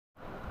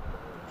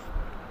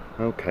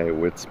Okay,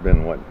 well, it's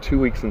been, what, 2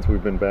 weeks since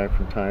we've been back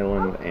from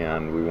Thailand,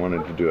 and we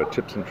wanted to do a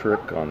tips and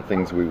trick on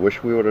things we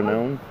wish we would have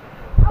known.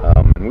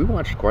 And we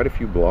watched quite a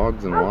few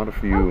blogs and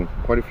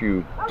quite a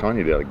few,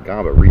 Tanya did a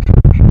GABA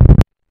research.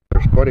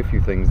 There's quite a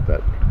few things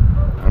that,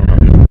 I don't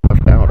know, just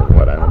left out or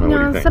what, I don't know, what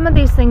do you think? Some of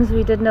these things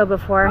we did know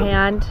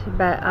beforehand,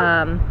 but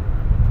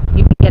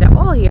you can get it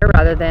all here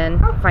rather than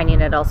finding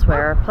it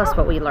elsewhere, plus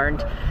what we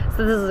learned.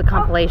 So this is a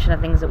compilation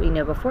of things that we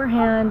knew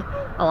beforehand,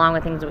 along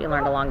with things that we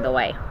learned along the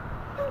way.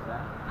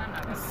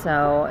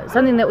 So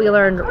something that we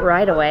learned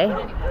right away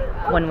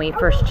when we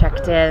first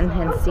checked in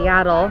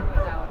Seattle.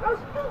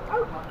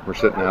 We're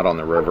sitting out on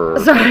the river.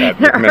 Sorry, at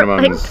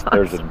minimums. Like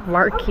there's a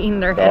marking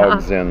their head off.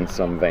 dogs in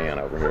some van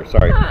over here.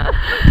 Sorry.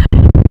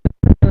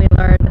 We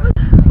learned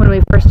when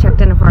we first checked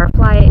in for our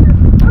flight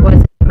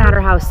was it didn't matter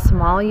how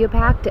small you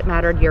packed, it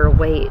mattered your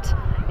weight.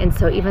 And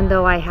so even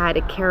though I had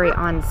a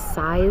carry-on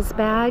size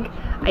bag,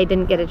 I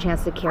didn't get a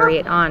chance to carry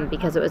it on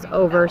because it was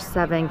over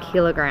 7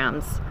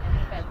 kilograms.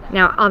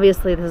 Now,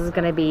 obviously, this is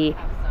going to be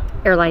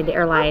airline to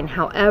airline.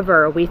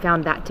 However, we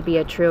found that to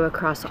be true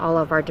across all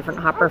of our different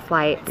hopper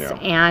flights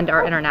and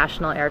our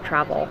international air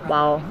travel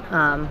while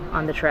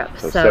on the trip.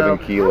 So 7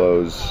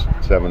 kilos,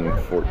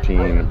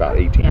 714, about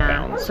 18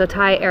 pounds. So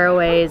Thai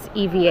Airways,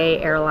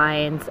 EVA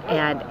Airlines,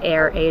 and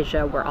Air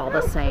Asia were all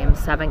the same.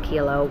 7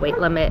 kilo weight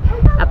limit.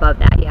 Above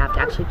that, you have to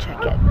actually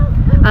check it.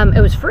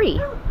 It was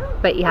free,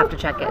 but you have to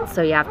check it.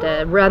 So you have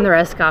to run the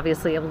risk,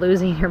 obviously, of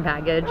losing your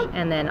baggage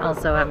and then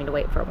also having to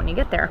wait for it when you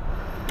get there.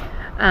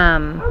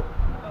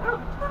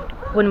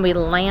 When we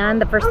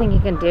land, the first thing you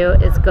can do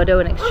is go to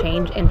an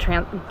exchange and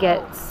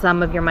get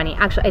some of your money.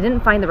 Actually, I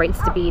didn't find the rates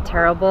to be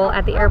terrible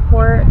at the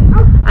airport.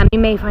 You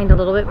may find a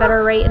little bit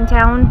better rate in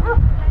town.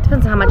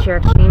 Depends on how much you're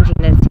exchanging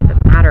and see if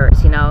it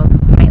matters. You know,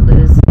 you might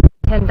lose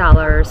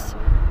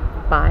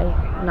 $10 by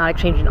not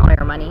exchanging all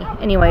your money.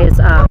 Anyways,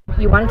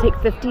 you want to take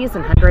 50s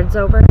and 100s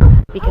over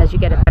because you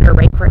get a better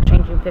rate for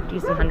exchanging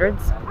 50s and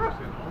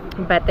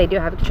 100s. But they do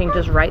have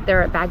exchanges right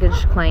there at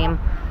baggage claim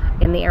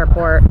in the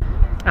airport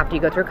after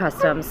you go through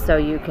customs, so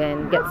you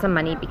can get some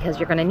money because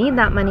you're going to need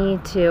that money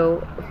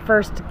to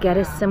first get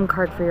a SIM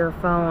card for your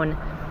phone.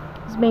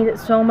 It's made it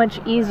so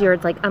much easier.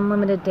 It's like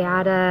unlimited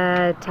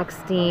data,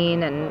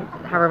 texting, and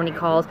however many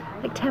calls,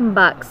 like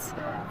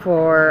 $10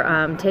 for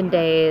 10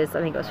 days.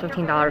 I think it was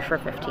 $15 for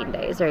 15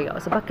 days. There you go.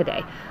 It's $1 a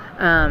day.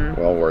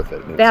 Well worth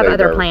it. They have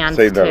other plans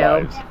too,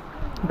 lives.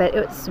 But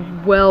it's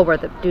well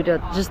worth it due to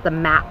just the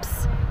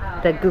maps,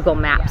 the Google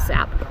Maps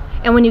app.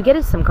 And when you get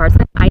a SIM card,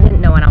 I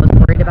didn't know what I was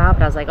worried about,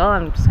 but I was like, oh,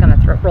 I'm just going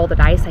to roll the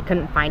dice. I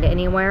couldn't find it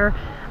anywhere,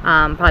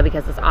 probably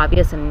because it's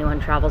obvious and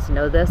anyone who travels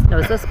knows this,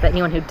 but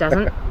anyone who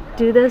doesn't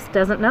do this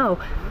doesn't know.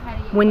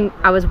 When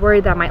I was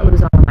worried that I might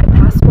lose all of my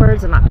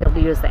passwords and not be able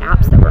to use the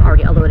apps that were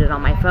already loaded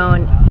on my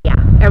phone, yeah,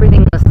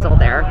 everything was still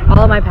there. All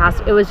of my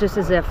it was just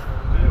as if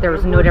there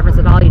was no difference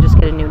at all. You just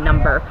get a new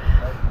number.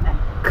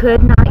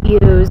 Could not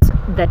use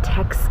the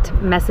text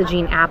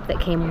messaging app that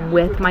came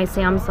with my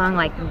Samsung.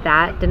 Like,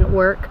 that didn't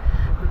work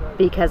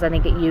because I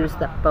think it used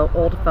the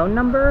old phone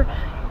number.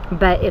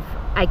 But if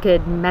I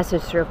could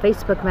message through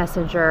Facebook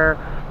Messenger,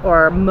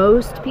 or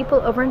most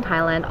people over in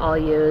Thailand all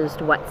used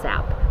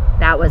WhatsApp.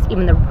 That was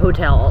even the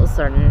hotels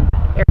and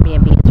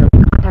Airbnbs or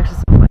contacts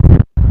us on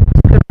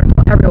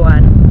WhatsApp.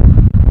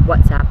 Everyone,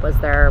 WhatsApp was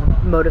their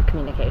mode of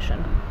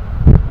communication.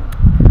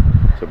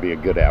 So it'd be a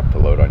good app to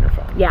load on your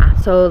phone. Yeah,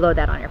 so load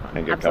that on your phone.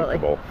 And get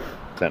comfortable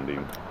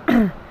sending.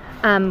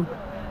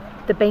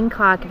 The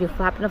Bangkok, if you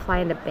happen to fly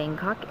into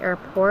Bangkok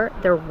airport,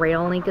 the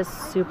rail link is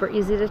super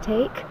easy to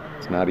take.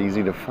 It's not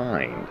easy to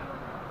find.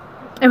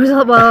 It was,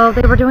 well,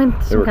 they were doing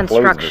some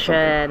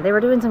construction. They were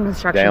doing some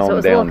construction, so it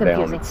was a little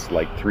confusing. It's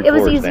like 3 floors down.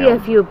 It was easy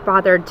if you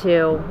bothered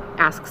to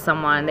ask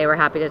someone. They were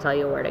happy to tell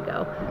you where to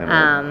go.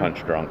 And we're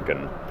punch drunk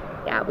and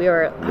yeah, we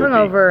were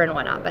hungover and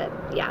whatnot, but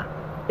yeah,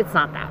 it's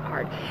not that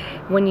hard.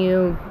 When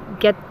you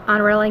get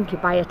on rail link, you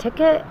buy a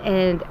ticket,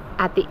 and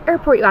at the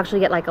airport you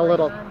actually get like a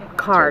little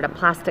card, a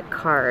plastic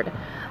card.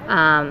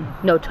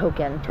 No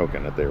token.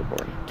 Token at the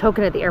airport.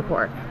 Token at the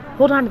airport.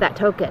 Hold on to that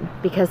token,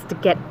 because to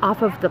get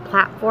off of the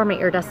platform at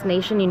your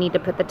destination, you need to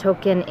put the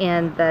token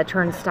in the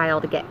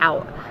turnstile to get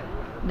out.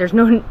 There's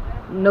no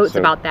notes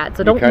about that,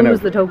 so don't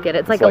lose the token.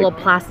 It's like a little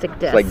plastic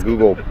disc. It's like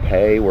Google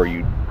Pay, where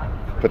you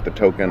put the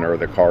token or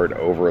the card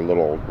over a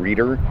little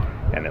reader,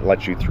 and it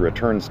lets you through a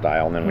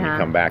turnstile, and then when you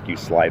come back, you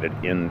slide it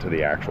into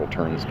the actual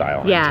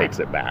turnstile, and it takes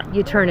it back.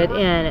 You turn it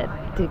in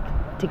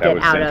to get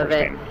out of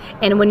it.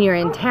 And when you're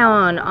in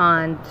town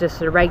on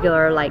just a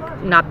regular,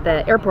 like, not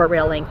the airport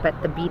rail link, but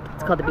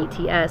it's called the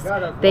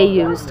BTS, they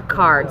used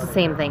cards,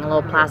 same thing,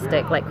 little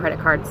plastic, like credit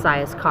card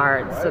size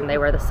cards, and they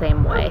were the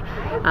same way.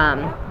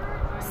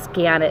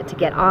 Scan it to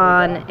get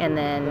on, and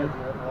then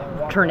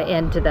turn it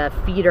into the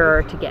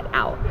feeder to get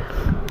out.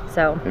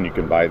 So. And you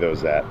can buy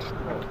those at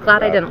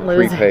glad I didn't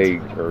lose prepay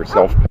or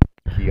self-pay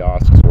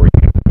kiosks, or you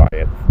can buy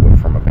it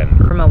from a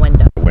vendor. From a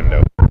window.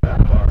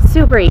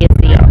 Super easy.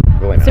 Yeah,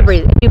 really nice. Super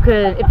easy.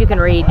 If you can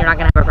read, you're not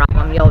gonna have a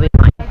problem. You'll be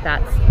fine.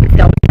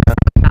 Don't stress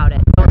about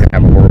it. You're gonna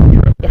have a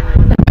horrible trip. Yeah.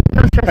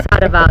 Don't stress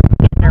out about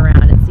getting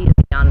around. It's easy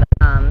on the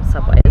subway.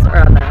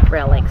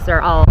 because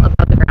they're all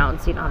above the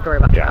ground, so you don't have to worry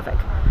about traffic.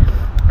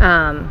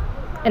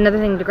 Another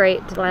thing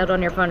great to download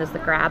on your phone is the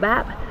Grab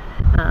app.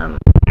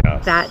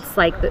 Yes. That's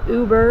like the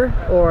Uber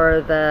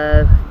or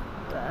the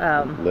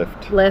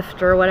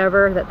Lyft or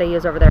whatever that they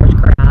use over there is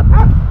Grab,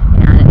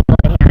 and it's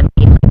really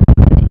handy.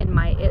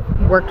 It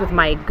worked with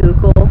my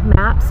Google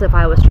Maps. If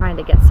I was trying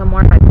to get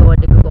somewhere, I'd go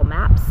into Google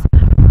Maps,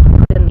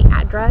 put in the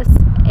address,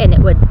 and it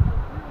would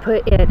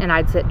put in, and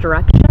I'd set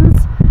directions,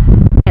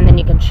 and then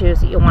you can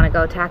choose that you want to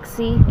go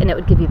taxi, and it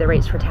would give you the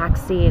rates for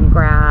taxi and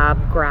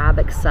Grab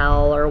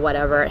Excel or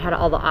whatever. It had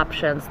all the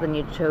options. Then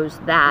you chose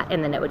that,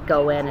 and then it would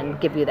go in and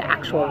give you the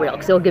actual real,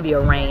 because it'll give you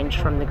a range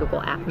from the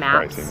Google app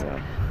Maps. Pricing,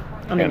 yeah.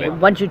 And then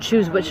once you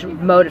choose which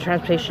mode of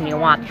transportation you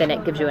want, then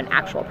it gives you an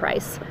actual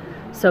price.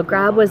 So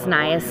Grab was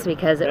nice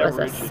because it was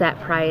a set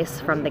price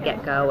from the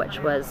get-go, which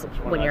was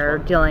when you're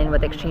dealing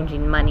with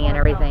exchanging money and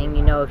everything,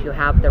 you know if you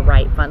have the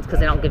right funds, because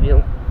they don't give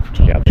you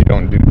change. Yeah, they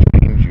don't do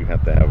change. You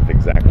have to have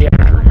exact change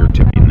or you're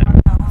tipping them.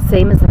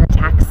 Same as in a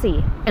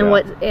taxi. And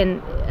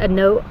a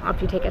note,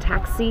 if you take a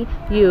taxi,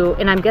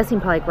 and I'm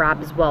guessing probably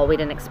Grab as well. We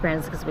didn't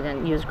experience because we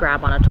didn't use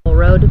Grab on a toll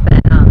road,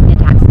 but in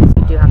taxis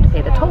you do have to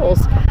pay the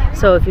tolls.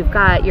 So if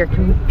you're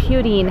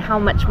computing how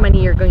much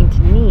money you're going to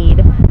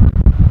need,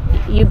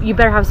 you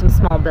better have some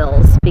small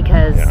bills,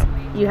 because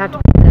you have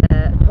to pay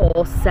the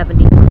toll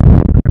 70.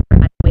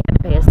 We had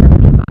to pay a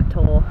 70 baht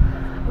toll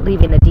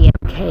leaving the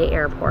DMK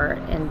airport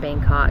in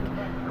Bangkok,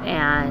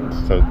 and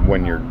so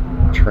when you're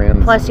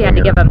plus you had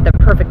to give them the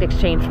perfect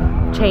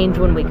change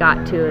when we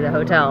got to the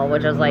hotel,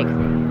 which was like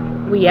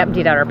we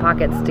emptied out our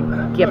pockets to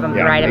give them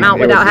the right amount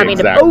without having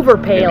to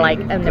overpay like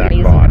an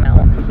amazing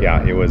amount.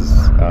 Yeah, it was,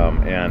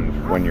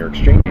 and when you're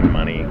exchanging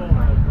money,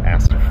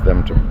 ask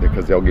them to,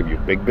 because they'll give you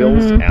big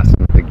bills, ask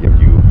them to give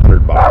you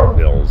 100 baht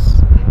bills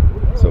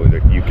so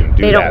that you can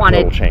do that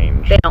little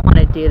change. They don't want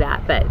to do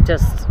that, but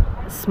just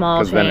small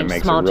change, because then it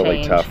makes it really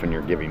change. tough and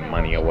you're giving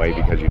money away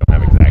because you don't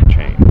have exact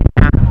change.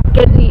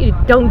 You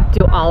don't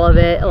do all of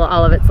it.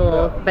 All of it's a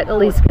little, but at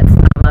least get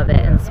some of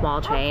it in small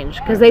change,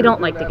 because they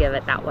don't like to give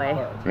it that way.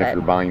 And if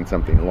you're buying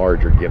something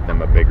larger, give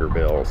them a bigger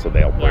bill so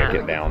they'll break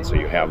it down so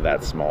you have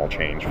that small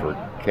change for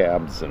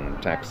cabs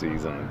and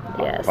taxis and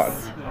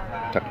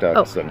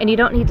tuk-tuks. And you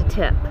don't need to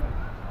tip.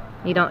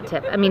 You don't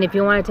tip. I mean, if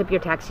you want to tip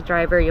your taxi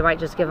driver, you might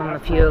just give them a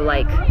few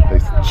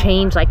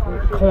change, like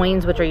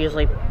coins, which are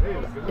usually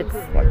it's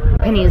like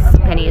pennies.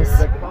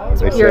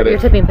 You're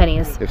tipping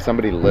pennies. If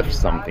somebody lifts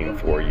something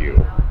for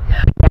you,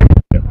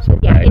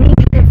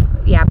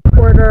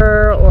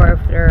 porter, or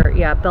if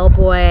they're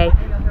bellboy,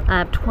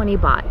 20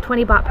 baht.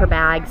 20 baht per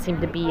bag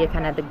seemed to be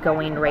kind of the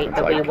going rate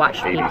that we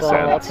watched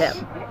people tip.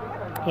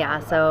 Yeah,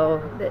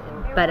 so,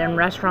 but in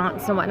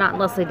restaurants and whatnot,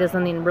 unless they do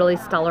something really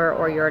stellar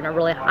or you're in a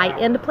really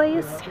high-end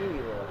place,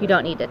 you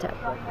don't need to tip.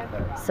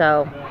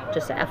 So,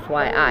 just a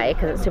FYI,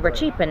 because it's super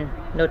cheap and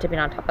no tipping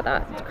on top of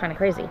that. It's kind of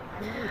crazy.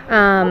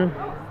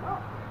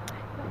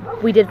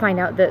 We did find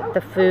out that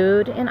the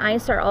food and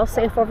ice are all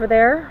safe over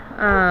there.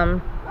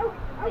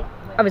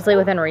 Obviously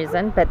within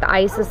reason, but the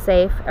ice is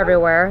safe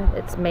everywhere.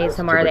 It's made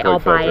somewhere. They all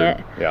buy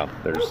it. Yeah,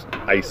 there's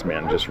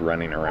icemen just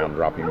running around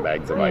dropping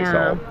bags of ice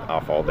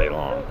off all day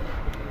long.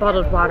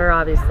 Bottled water,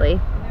 obviously.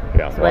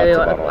 Yeah, lots of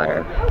bottled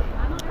water.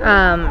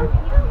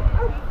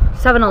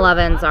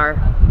 7-Elevens are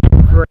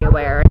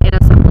everywhere. In a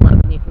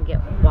 7-Eleven you can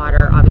get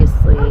water,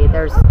 obviously. You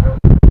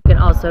can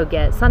also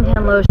get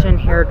suntan lotion,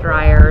 hair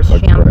dryers,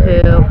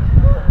 shampoo.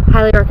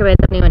 Highly recommend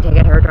that anyone take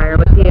a hair dryer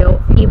with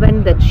you.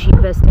 Even the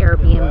cheapest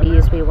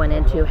Airbnbs we went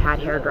into had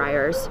hair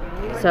dryers.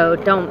 So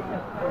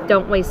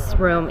don't waste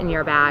room in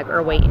your bag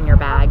or weight in your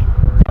bag.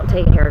 Don't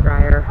take a hair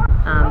dryer.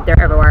 They're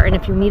everywhere. And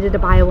if you needed to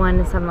buy one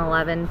in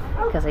 7-Eleven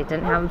because they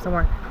didn't have them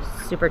somewhere,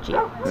 super cheap.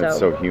 It's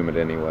so humid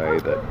anyway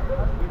that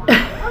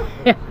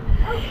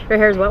your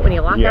hair's wet when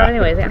you walk out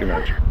anyways. Pretty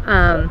much.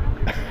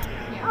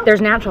 There's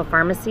natural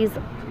pharmacies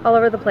all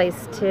over the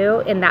place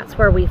too, and that's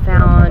where we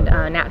found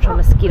natural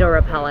mosquito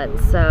repellent.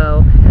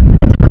 So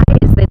the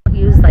Thais, they don't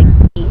use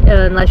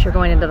unless you're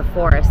going into the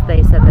forest.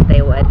 They said that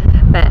they would,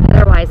 but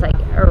otherwise,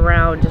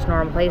 around just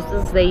normal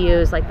places, they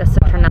use the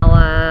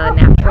citronella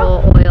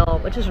natural oil,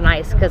 which is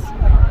nice because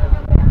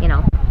I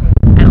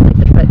don't like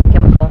to put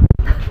chemical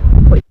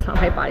poison on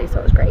my body, so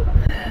it was great.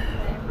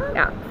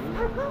 Yeah.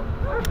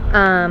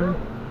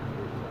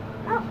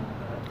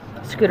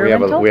 Scooter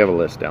rental? We have a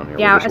list down here.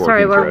 Yeah,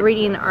 sorry, we're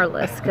reading our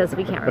list because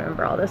we can't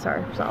remember all this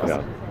ourselves.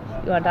 Yeah.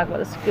 You want to talk about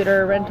the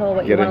scooter rental?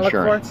 What you want to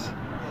look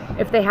for?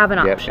 If they have an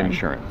option. Get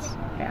insurance.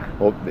 Yeah.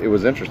 Well, it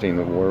was interesting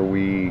that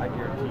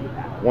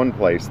one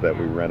place that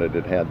we rented,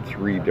 it had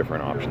 3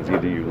 different options.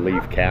 Either you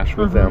leave cash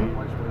with them,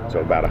 so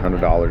about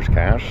 $100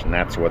 cash, and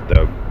that's what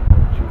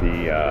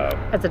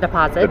as a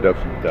deposit. The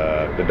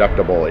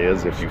deductible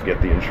is if you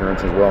get the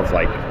insurance as well. It's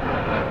like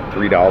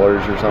 $3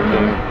 or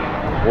something.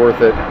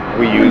 Worth it.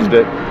 We used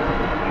it.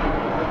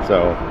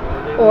 So.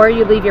 Or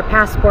you leave your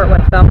passport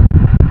with them.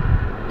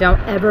 Don't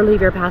ever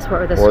leave your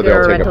passport with a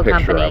scooter rental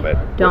company.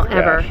 Don't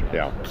ever.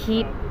 Yeah.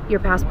 Keep your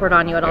passport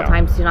on you at all Yeah.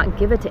 times. Do not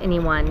give it to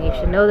anyone. You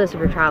should know this if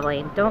you're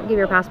traveling. Don't give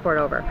your passport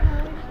over.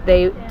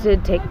 They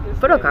did take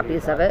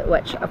photocopies of it,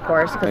 which, of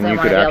course, because And they you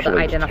want could to be able to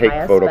actually identify take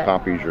us.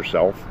 photocopies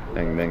yourself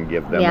and then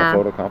give them Yeah. a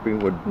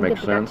photocopy would make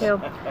sense. Too.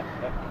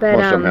 But,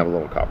 Most of them have a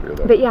little copier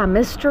though. But yeah,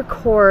 Mr.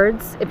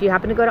 Cords, if you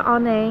happen to go to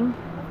Anang,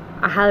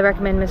 I highly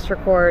recommend Mr.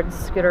 Cords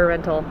Scooter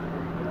Rental,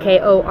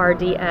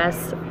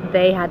 KORDS.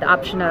 They had the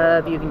option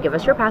of you can give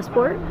us your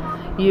passport,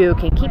 you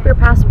can keep your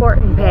passport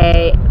and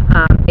pay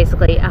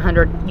basically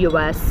 100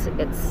 US,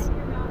 it's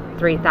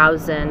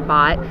 3,000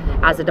 baht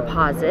as a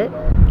deposit,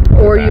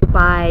 or you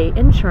buy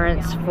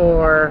insurance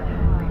for,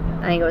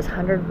 I think it was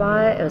 100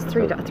 baht, it was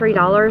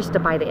 $3 to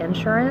buy the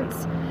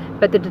insurance,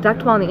 but the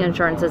deductible on the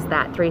insurance is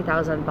that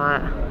 3,000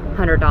 baht,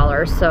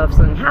 $100, so if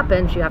something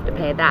happens, you have to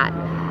pay that,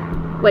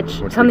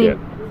 which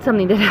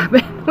something did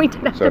happen. We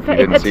did have So to if you pay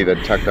didn't it. see the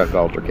tuk-tuk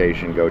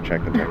altercation, go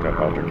check the tuk-tuk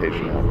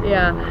altercation out.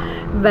 Yeah,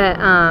 but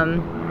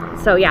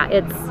so yeah,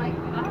 if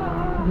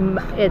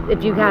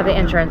you have the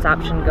insurance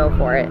option, go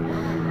for it.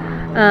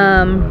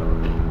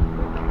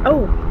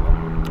 Oh,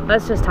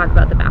 let's just talk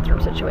about the bathroom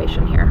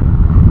situation here.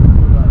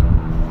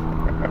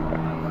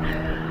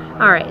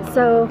 All right,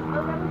 so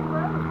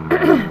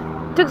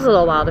took us a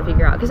little while to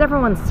figure out because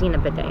everyone's seen a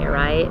bidet,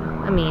 right?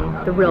 I mean,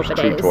 the real There's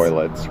bidets. 2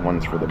 toilets,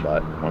 one's for the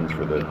butt, one's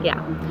for the...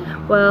 Yeah.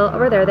 Well,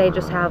 over there they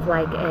just have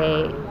like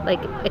a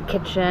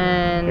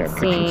kitchen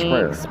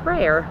sink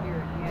sprayer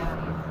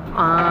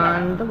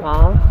on the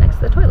wall next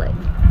to the toilet.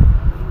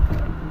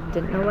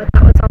 Didn't know what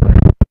that was all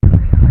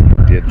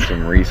about. Did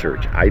some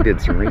research. I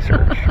did some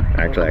research.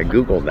 Actually, I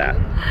Googled that.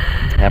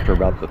 After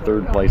about the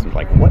 3rd place, I was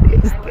like, what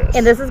is this?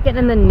 And this is getting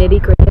in the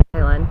nitty-gritty of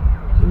Thailand.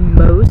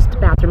 Most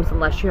bathrooms,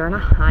 unless you're in a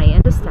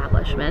high-end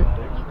establishment,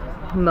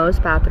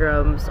 most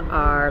bathrooms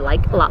are a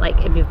lot like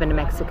if you've been to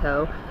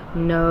Mexico,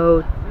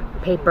 no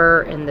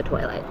paper in the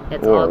toilet.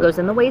 It all goes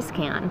in the waste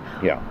can.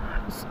 Yeah.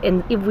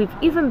 And if we've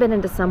even been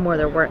into some where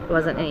there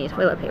wasn't any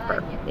toilet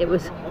paper. It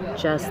was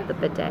just the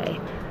bidet.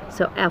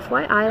 So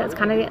FYI, that's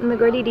kind of getting the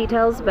gritty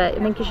details, but I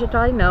think you should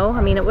probably know.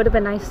 I mean, it would have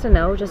been nice to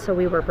know just so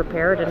we were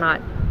prepared and not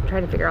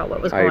trying to figure out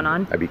what was going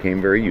on. I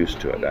became very used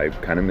to it. I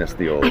kind of missed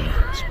the old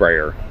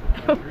sprayer.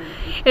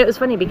 It was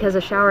funny because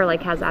the shower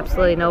has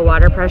absolutely no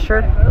water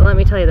pressure. But let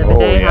me tell you, the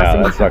bidet has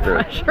some water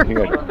pressure. You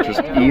gotta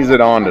just ease it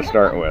on to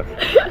start with.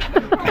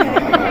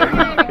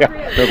 Yeah,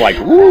 they're like,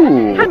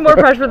 ooh. Had more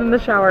pressure than the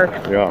shower.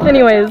 Yeah.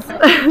 Anyways,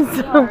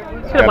 so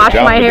should wash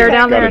my hair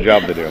down there.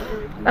 Got a job to do.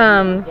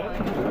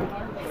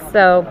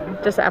 So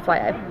just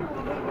FYI.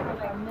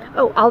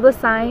 Oh, all the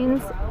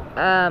signs,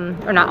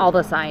 or not all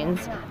the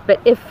signs, but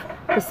if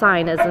the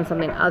sign is in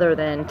something other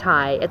than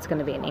Thai, it's going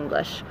to be in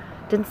English.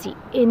 Didn't see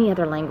any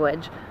other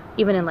language.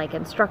 Even in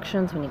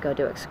instructions when you go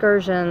do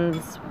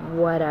excursions,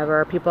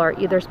 whatever, people are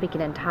either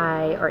speaking in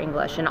Thai or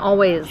English, and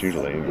always It's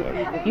usually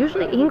English.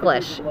 Usually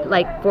English,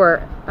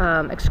 for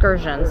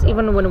excursions.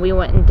 Even when we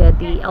went and did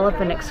the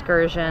elephant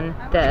excursion,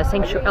 the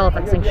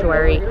elephant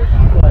sanctuary,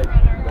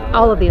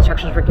 all of the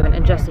instructions were given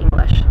in just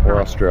English. Or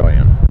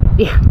Australian.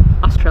 Yeah,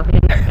 Australian.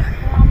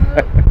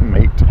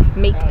 Mate.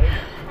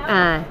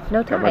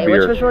 No Thai,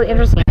 which was really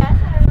interesting.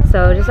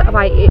 So just if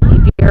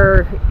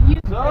you're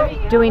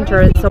doing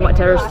tours somewhat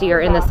touristy or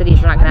in the cities,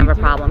 you're not going to have a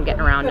problem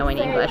getting around knowing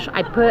English.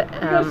 I put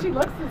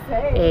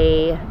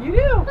a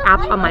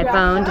app on my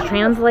phone to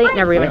translate,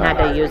 never even had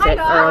to use it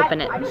or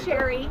open it.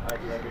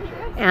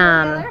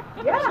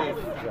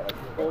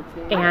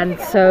 And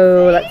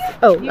so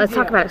let's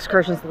talk about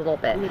excursions a little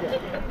bit.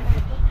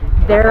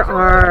 There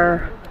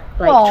are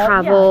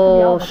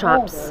travel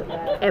shops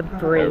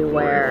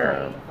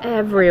everywhere.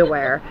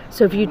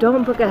 So if you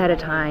don't book ahead of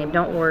time,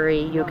 don't worry,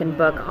 you can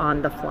book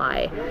on the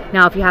fly.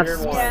 Now, if you have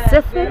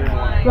specific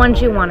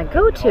ones you want to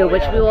go to,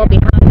 which we will be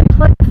having to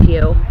plug a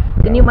few,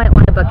 then you might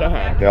want to book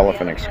ahead. The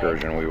elephant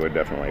excursion, we would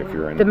definitely, if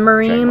you're in the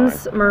Chiang Mai.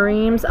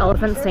 Marims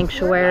Elephant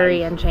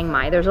Sanctuary in Chiang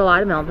Mai. There's a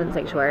lot of elephant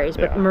sanctuaries,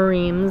 but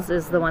Marims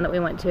is the one that we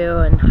went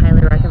to and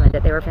highly recommend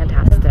it. They were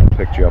fantastic.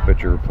 Picked you up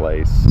at your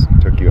place,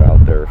 took you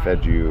out there,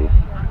 fed you,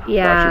 brought you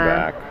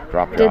back,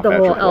 dropped you off Did the at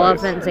whole your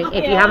place. elephant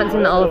if you haven't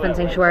seen the elephant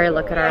sanctuary,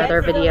 look at our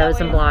other videos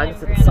and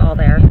blogs. It's all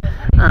there.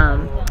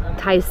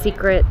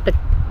 The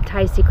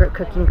Thai secret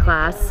cooking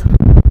class,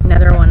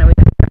 another one that we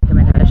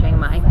recommend out of Chiang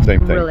Mai. Same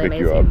thing, really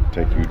pick amazing. you up,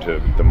 take you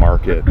to the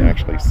market and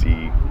actually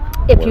see.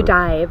 If you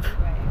dive,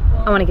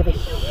 I want to give a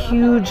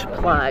huge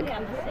plug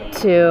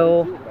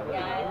to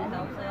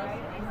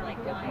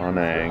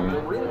Anang.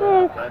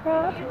 Oh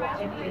crap.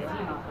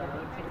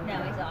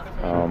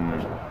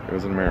 It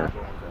was in America.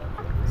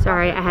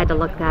 Sorry, I had to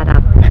look that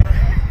up.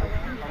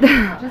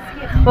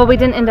 Well, we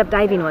didn't end up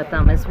diving with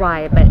them, is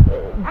why, but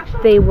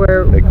they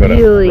They could have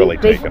really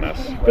taken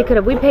us. They could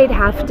have. We paid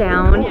half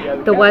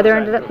down. The weather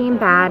ended up being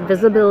bad.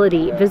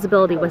 Visibility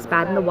was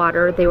bad in the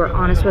water. They were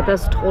honest with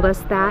us, told us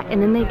that,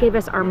 and then they gave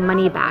us our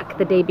money back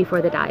the day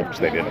before the dive. Which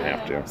they didn't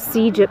have to.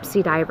 Sea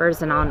Gypsy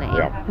Divers in Anang.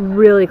 Yeah.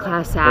 Really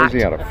class act. Where's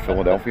he out of?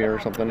 Philadelphia or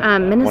something?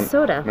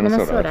 Minnesota.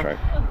 Minnesota, that's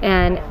right.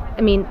 And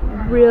I mean,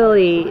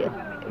 really,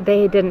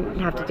 they didn't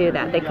have to do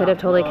that. They could have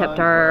totally kept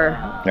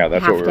our that's what we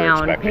half were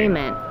down expecting.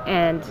 payment.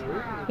 And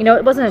You know,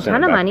 it wasn't a Send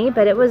ton it of back. money,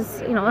 but it was,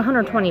 you know,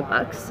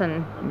 $120,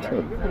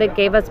 and they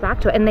gave us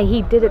back to it. And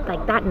he did it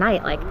like that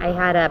night. Like I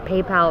had a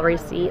PayPal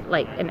receipt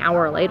like an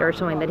hour later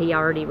showing that he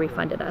already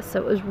refunded us.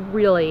 So it was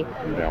really,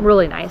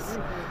 really nice.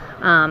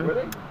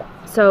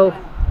 So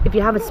if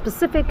you have a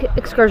specific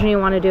excursion you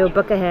want to do,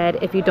 book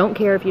ahead. If you don't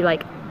care, if you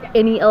like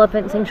any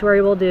elephant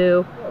sanctuary will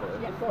do,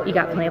 you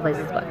got plenty of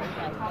places to book.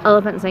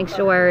 Elephant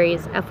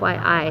sanctuaries,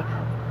 FYI.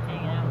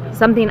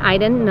 Something I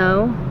didn't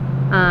know,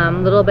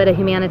 little bit of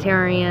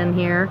humanitarian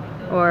here,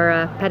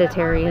 or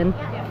peditarian.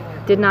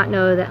 Did not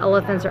know that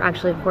elephants are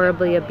actually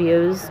horribly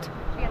abused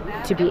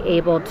to be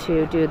able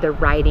to do the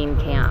riding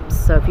camps.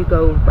 So if you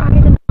go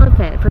ride an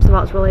elephant, first of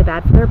all, it's really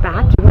bad for their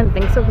back. You wouldn't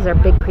think so because they're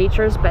big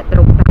creatures, but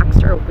their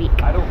backs are weak.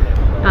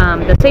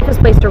 The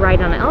safest place to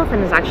ride on an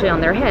elephant is actually on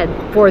their head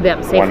for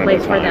them, safe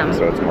place for them.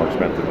 So it's more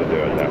expensive to do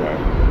it that way.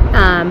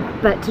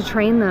 But to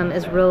train them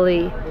is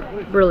really,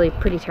 really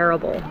pretty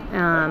terrible.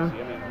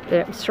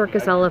 The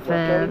circus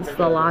elephants,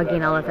 the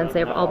logging elephants,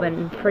 they've all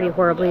been pretty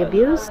horribly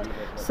abused.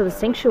 So the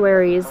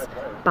sanctuaries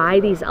buy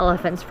these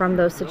elephants from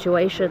those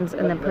situations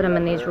and then put them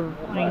in these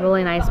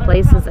really nice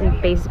places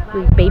and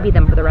basically baby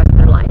them for the rest of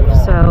their life.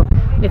 So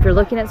if you're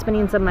looking at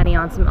spending some money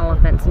on some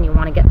elephants and you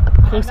want to get up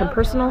close and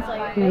personal,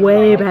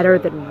 way better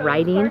than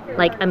riding,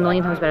 like a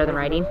million times better than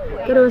riding,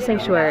 go to a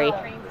sanctuary.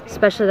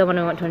 Especially the one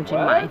we went to in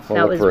Chang Mai. Well, that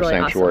look was for really a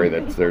sanctuary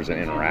awesome. there's an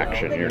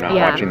interaction. You're not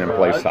watching them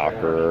play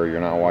soccer. You're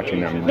not watching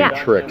them do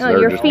tricks. No, They're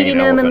you're just feeding being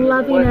them and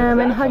elephant. loving them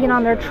and hugging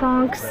on their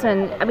trunks,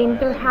 and I mean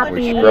they're happy.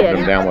 We scrubbed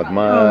them down with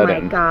mud oh my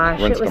and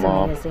gosh, rinsed it was them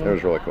off. amazing. It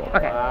was really cool.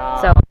 Okay,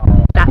 so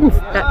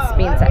that's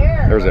being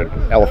said. There's an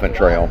elephant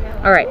trail.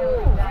 All right.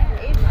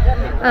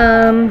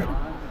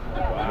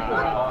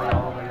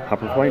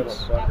 Hopper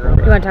flights.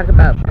 You want to talk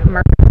about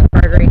markets and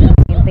bartering?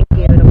 Thank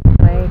you to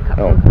play.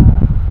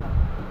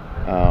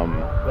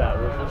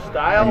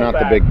 I'm not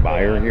the big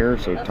buyer here,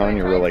 so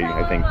Tanya really,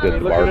 I think,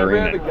 did the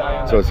bartering.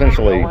 So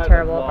essentially,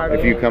 Terrible at bartering.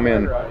 if you come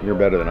in, you're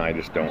better than I,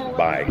 just don't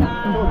buy.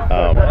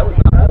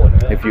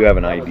 If you have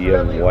an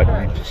idea of what,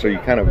 so you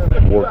kind of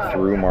work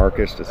through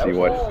Marcus to see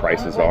what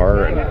prices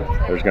are, and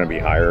there's going to be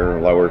higher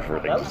or lower for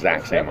the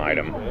exact same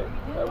item,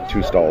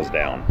 2 stalls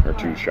down or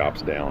 2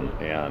 shops down,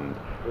 and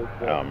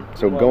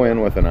so go in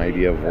with an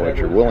idea of what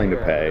you're willing to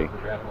pay.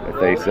 If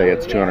they say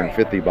it's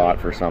 250 baht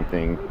for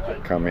something,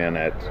 come in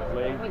at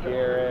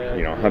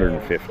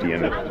 150,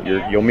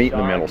 and you'll meet in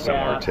the middle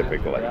somewhere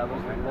typically.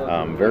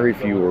 Very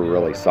few were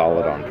really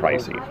solid on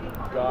pricing.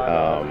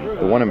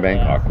 The one in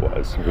Bangkok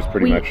was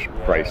pretty much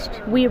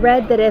priced. We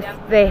read that if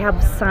they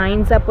have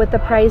signs up with the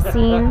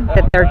pricing,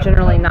 that they're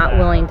generally not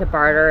willing to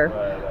barter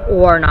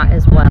or not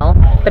as well.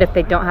 But if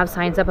they don't have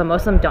signs up, and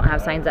most of them don't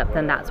have signs up,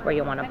 then that's where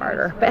you want to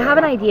barter. But have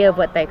an idea of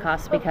what they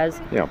cost,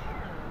 because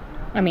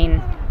I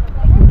mean,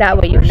 that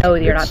way you know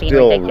that you're not being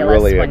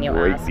ridiculous really when you a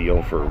great ask.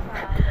 deal for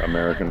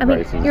American I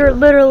mean, prices. you're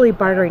literally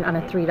bartering on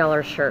a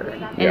 $3 shirt,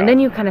 and then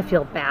you kind of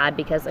feel bad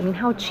because I mean,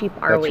 how cheap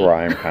are we? That's where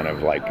I'm kind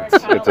of like,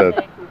 it's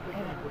a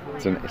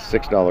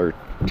 $6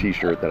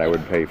 T-shirt that I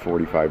would pay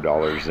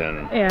 $45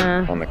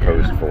 in on the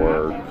coast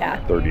for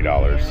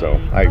 $30. So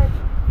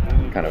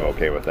I'm kind of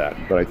okay with that.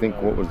 But I think,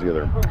 what was the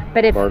other?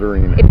 But if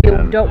bartering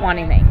you don't want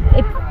anything,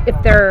 if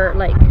they're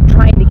like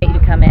trying to get you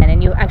to come in,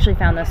 and you actually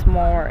found this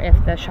more if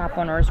the shop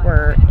owners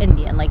were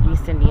Indian, like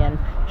East Indian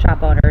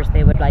shop owners,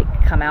 they would like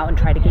come out and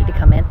try to get you to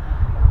come in.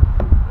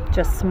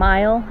 Just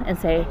smile and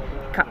say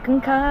 "Kap kun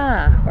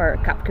ka" or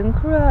 "Kap kun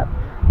krup"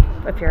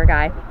 if you're a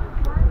guy.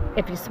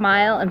 If you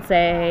smile and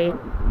say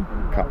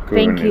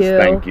thank you.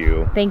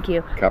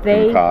 Kap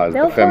kun ka is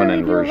the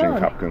feminine version. alone.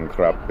 Kap kun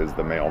krup is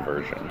the male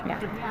version. Yeah,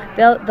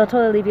 they'll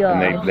totally leave you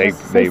alone. And they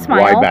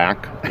smile. Y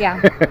back.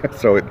 Yeah.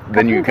 So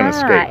then you can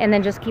escape. And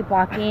then just keep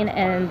walking,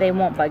 and they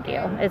won't bug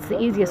you. It's the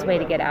easiest way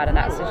to get out of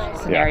that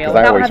scenario.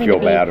 Because I always feel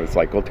bad. It's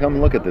like, well, tell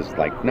them, look at this.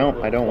 Like, no,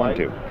 I don't want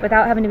to.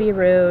 Without having to be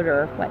rude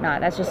or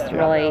whatnot. That's just a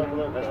really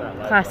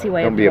classy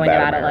way of going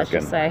about it. Let's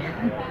just say.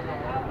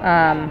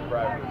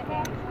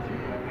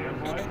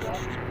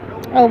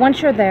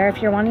 Once you're there,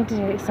 if you're wanting to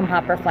take some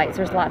hopper flights,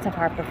 there's lots of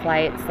hopper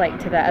flights, like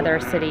to the other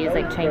cities,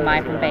 like Chang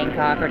Mai from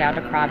Bangkok or down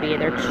to Krabi.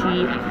 They're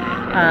cheap.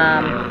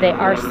 They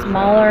are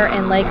smaller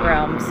in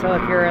legroom, so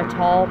if you're a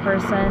tall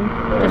person,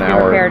 just be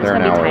prepared. It's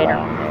going to be tighter.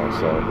 Long, though,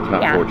 so it's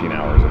not 14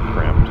 hours of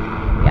cramped.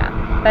 Yeah,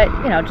 but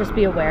just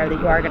be aware that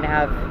you are going to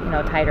have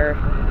tighter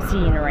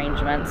seating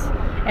arrangements,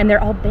 and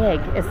they're all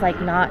big. It's like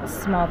not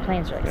small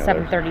planes, they're like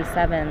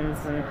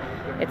 737s, and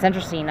it's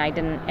interesting.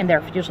 And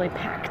they're usually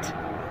packed,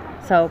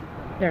 so.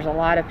 There's a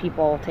lot of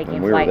people taking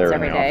flights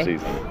every day.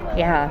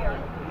 Yeah.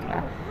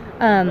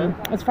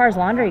 As far as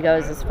laundry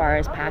goes, as far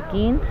as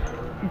packing,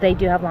 they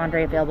do have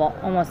laundry available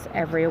almost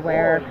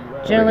everywhere.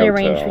 Generally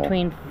range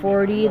between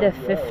 40 to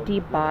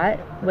 50 baht,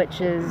 which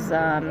is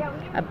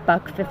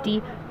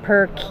 $1.50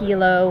 per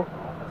kilo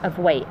of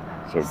weight.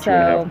 So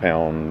 2.5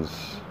 pounds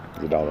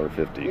is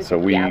 $1.50. So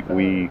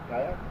we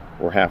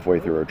were halfway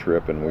through our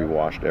trip and we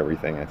washed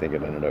everything. I think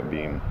it ended up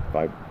being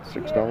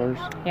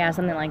 $6. Yeah,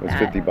 something like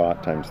that. It's 50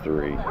 baht times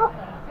 3.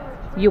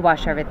 You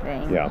wash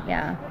everything. Yeah.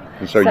 Yeah.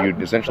 And so you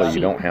essentially you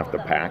don't have to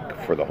pack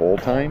for the whole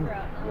time.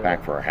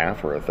 back for a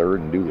half or a third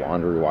and do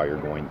laundry while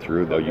you're going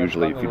through. Though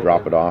usually if you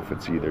drop it off,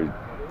 it's either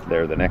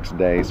there the next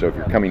day. So if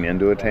you're coming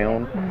into a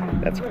town,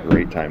 that's a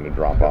great time to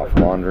drop off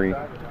laundry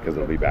because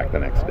it'll be back the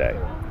next day.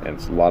 And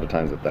it's a lot of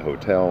times at the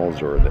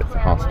hotels or the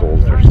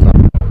hostels or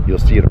something, you'll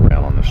see it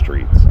around on the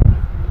streets.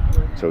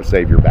 So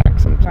save your back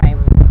some time.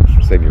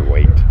 Right. Save your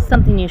weight.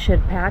 Something you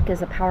should pack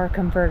is a power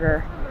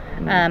converter.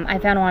 I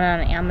found one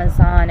on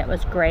Amazon. It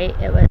was great.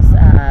 It was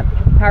a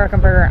power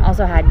converter and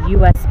also had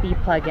USB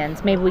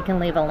plugins. Maybe we can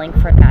leave a link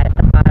for that at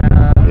the bottom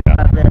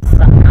of this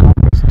somehow.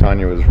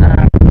 Tanya was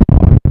running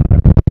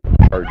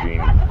charging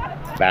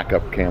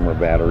backup camera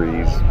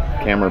batteries.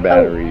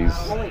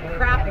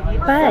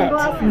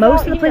 But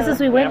most of the places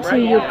we went to,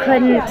 you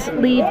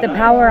couldn't leave the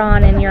power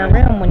on in your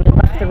room when you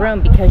left the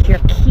room because your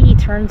key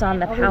turns on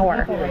the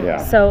power. Yeah.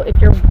 So if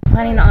you're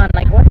planning on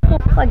like, let's go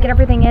plug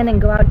everything in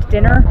and go out to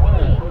dinner,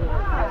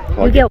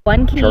 you get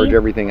one key. Charge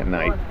everything at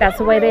night. That's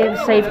the way they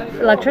save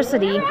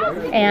electricity.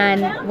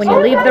 And when you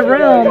leave the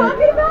room,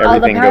 all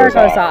the power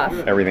goes off.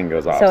 Everything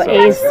goes off. So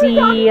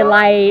AC,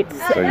 lights,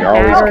 so you're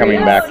always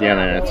coming back in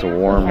and it's a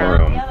warm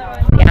room.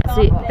 Yeah,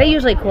 so they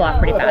usually cool off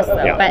pretty fast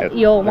though. But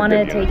you'll want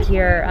to take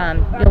your,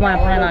 you'll want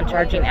to plan on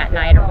charging at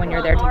night or when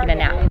you're there taking a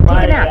nap. Take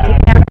a nap. Take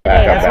a nap.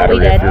 That's what we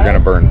did. If you're going to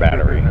burn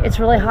battery. It's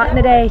really hot in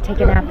the day. Take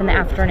a nap in the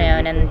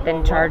afternoon and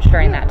then charge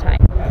during that time.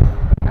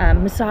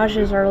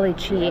 Massages are really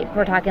cheap.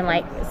 We're talking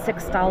like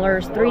 $6,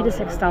 $3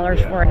 to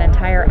 $6 for an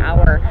entire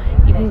hour.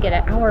 You can get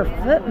an hour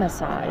foot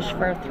massage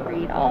for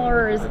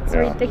 $3. It's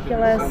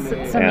ridiculous.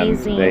 It's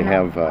amazing. And they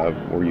have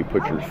where you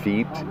put your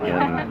feet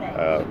in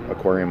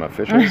aquarium of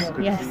fishes.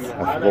 Yes.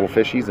 Little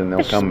fishies, and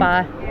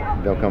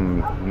they'll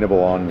come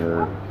nibble on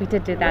your. We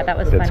did do that. That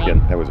was funny.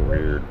 Good. That was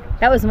weird.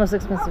 That was the most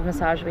expensive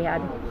massage we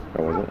had.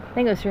 Oh, was it? I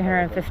think it was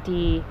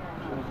 350.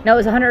 No, it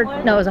was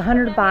 100. No, it was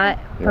 100 baht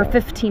for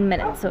 15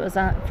 minutes. So it was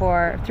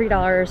for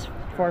 $3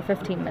 for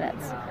 15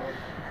 minutes.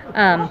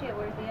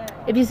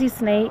 If you see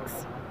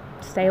snakes,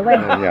 stay away.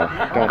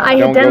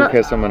 Don't go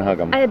kiss them and hug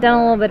them. I had done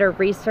a little bit of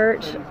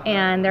research,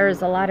 and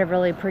there's a lot of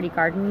really pretty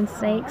garden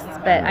snakes,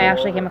 but I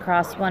actually came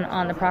across one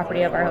on the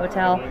property of our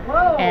hotel,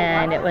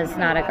 and it was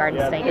not a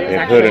garden snake. It was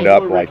actually hooded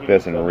up like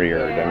this and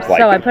reared. It was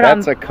like,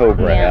 that's a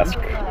cobra-esque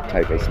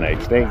type of snake.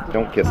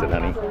 Don't kiss it,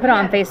 honey. Put it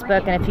on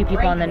Facebook, and a few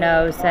people in the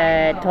know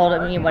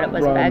told me what it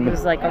was. It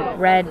was like a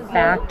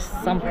red-backed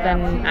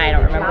something. I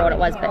don't remember what it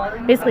was,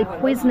 but basically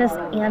poisonous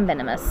and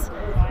venomous.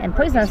 And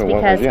poisonous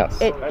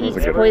because it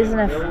eats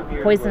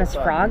poisonous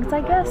frogs, I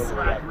guess.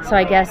 So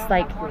I guess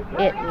like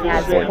it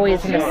has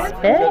poisonous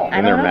spit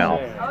in their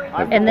mouth,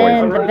 and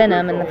then the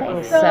venom in the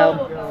face.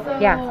 So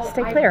yeah,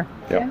 stay clear.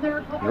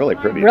 Yeah, really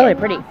pretty. Really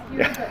pretty.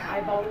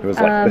 Yeah, it was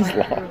like this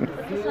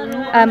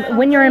long.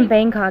 When you're in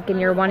Bangkok and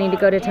you're wanting to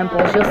go to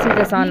temples, you'll see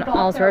this on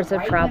all sorts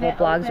of travel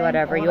blogs,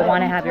 whatever. You'll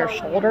want to have your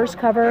shoulders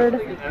covered,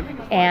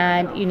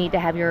 and you need to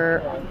have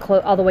your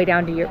all the way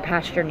down to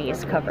past your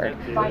knees covered.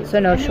 So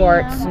no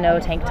shorts, no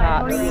tank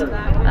tops.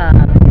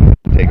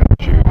 Take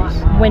off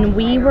shoes. When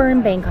we were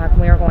in Bangkok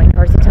and we were going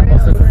towards the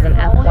temples, this is an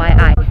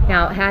FYI.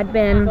 Now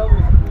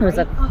it was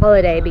a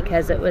holiday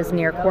because it was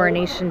near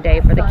coronation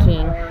day for the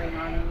king.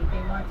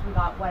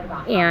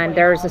 And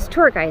there was this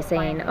tour guy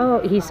saying,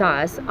 he saw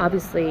us,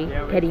 obviously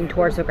heading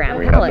towards the Grand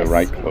Palace. We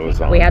had the right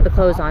clothes on. We had the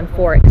clothes on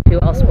for it. Who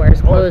else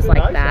wears clothes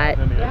like that?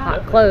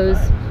 Hot clothes.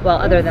 Well,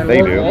 other than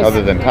locals. They do,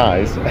 other than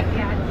Thais.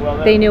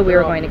 They knew we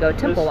were going to go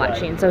temple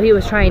watching. So he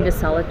was trying to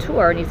sell a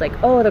tour. And he's like,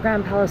 the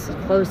Grand Palace is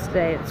closed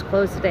today. It's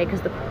closed today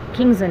because the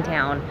king's in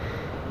town.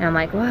 And I'm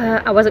like,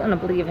 what? I wasn't going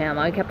to believe him.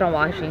 I kept on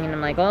watching, and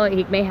I'm like,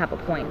 he may have a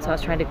point. So I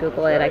was trying to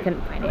Google it. I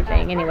couldn't find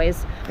anything.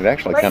 Anyways. It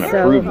actually kind of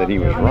proved that he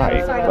was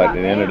right, but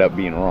it ended up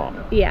being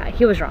wrong. Yeah,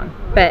 he was wrong.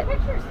 But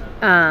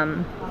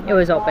it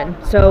was open.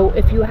 So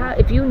if you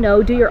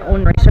do your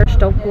own research.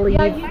 Don't believe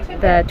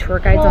the tour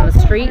guides on the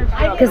street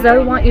because they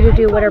want you to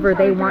do whatever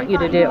they want you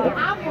to do.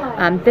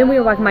 Then we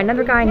were walking by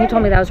another guy, and he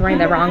told me that I was wearing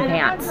the wrong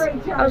pants.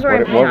 I was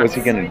wearing pants. What was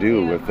he going to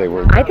do if they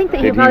were? I think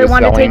that he probably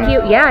wanted to take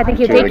you. Yeah, I think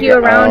he'd take you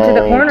around to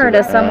the corner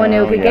to someone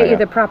who could get you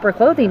the proper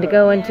clothing to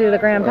go into the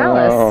Grand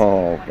Palace.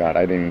 Oh God,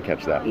 I didn't even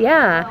catch that.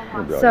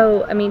 Yeah.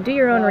 So I mean, do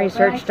your own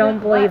research. Don't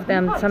believe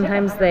them.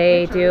 Sometimes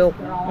they do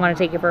want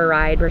to take you for a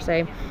ride, per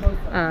se.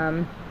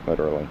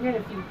 Literally.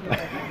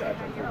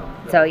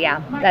 So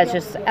yeah, that's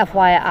just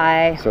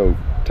FYI. So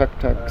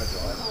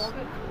tuk-tuks.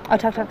 Oh,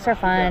 tuk-tuks are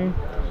fun.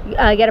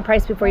 Get a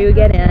price before you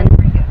get in.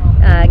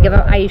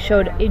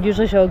 It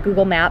usually show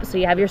Google Maps, so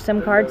you have your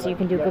SIM card, so you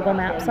can do Google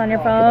Maps on your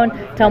phone.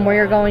 Tell them where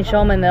you're going, show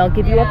them, and they'll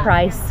give you a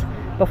price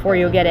before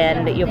you get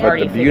in that you've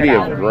already figured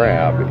out. The beauty of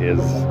Grab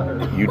is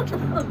you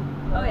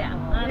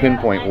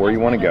pinpoint where you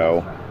want to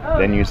go.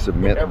 Then you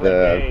submit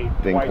the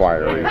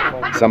inquiry.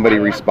 Somebody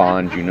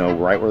responds. You know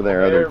right where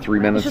they're 3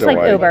 minutes away. Just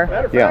like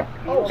Uber. Yeah,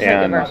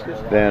 and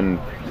then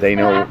they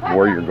know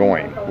where you're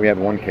going. We had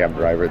one cab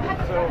driver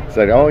that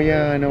said, "Oh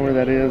yeah, I know where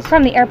that is."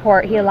 From the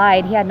airport, he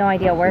lied. He had no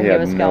idea where he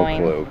was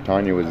going. He had no clue.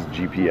 Tanya was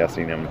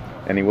GPSing him,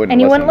 and he wouldn't.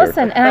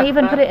 listen. And I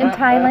even put it in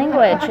Thai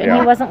language, and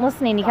he wasn't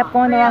listening. He kept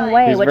going the wrong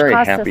way, He's which very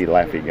cost happy, us.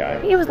 laughy guy.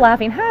 He was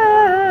laughing. Ha,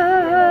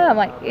 ha, ha, I'm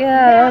like,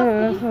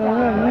 yeah.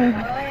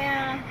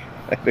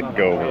 That didn't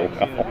go well.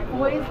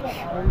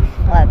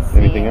 Let's see.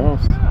 Anything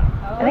else?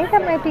 I think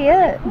that might be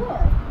it.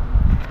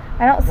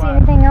 I don't see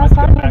anything else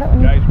on here that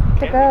we need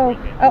to go.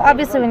 Oh,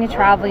 obviously when you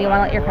travel, you want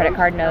to let your credit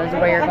card know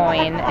where you're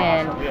going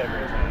and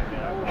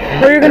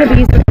where you're going to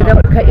be so they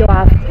don't cut you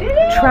off.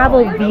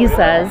 Travel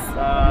visas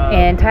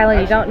in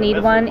Thailand, you don't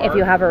need one if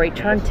you have a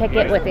return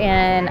ticket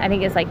within, I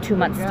think it's like 2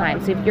 months' time.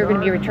 So if you're going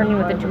to be returning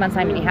within 2 months'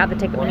 time and you have the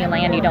ticket when you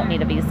land, you don't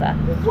need a visa.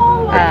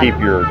 Keep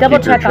your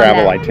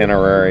travel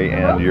itinerary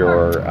and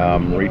your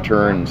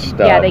return stub.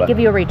 Yeah, they give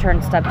you a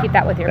return stub. Keep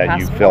that with your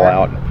passport. That you fill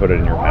out and put it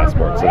in your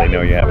passport so they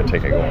know you have a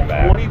ticket going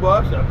back.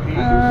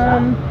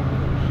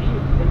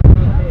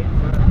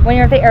 When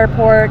you're at the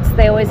airports,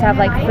 they always have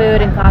like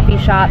food and coffee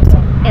shops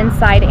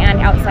inside and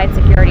outside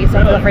security,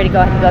 so feel free to go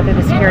ahead and go through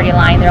the security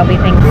line. There'll be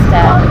things to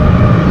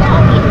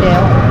do.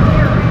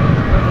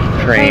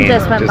 Train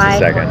just went by. A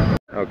second.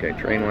 Okay,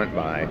 train went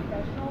by.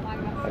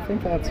 I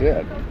think that's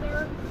it.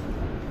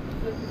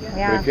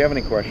 Yeah. But if you have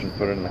any questions,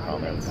 put it in the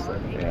comments.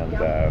 And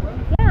yeah,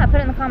 put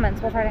it in the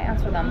comments. We'll try to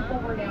answer them.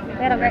 We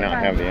had a great time. I may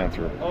not have the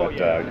answer, but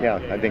yeah,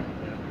 I think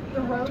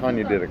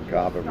Tanya did a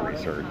job of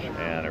research,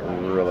 and it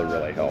really,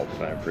 really helps,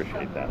 and I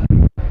appreciate that.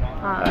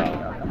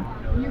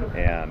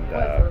 And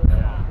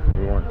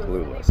we weren't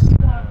clueless.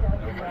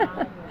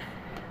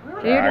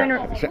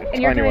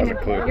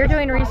 You're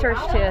doing research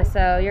too,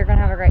 so you're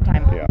gonna have a great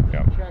time. Yeah.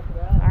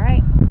 All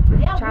right.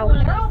 Ciao.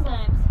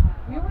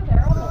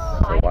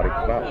 Sawadee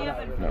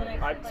Krap. No.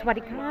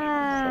 Sawadee Krap.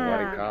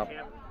 Sawadee Krap.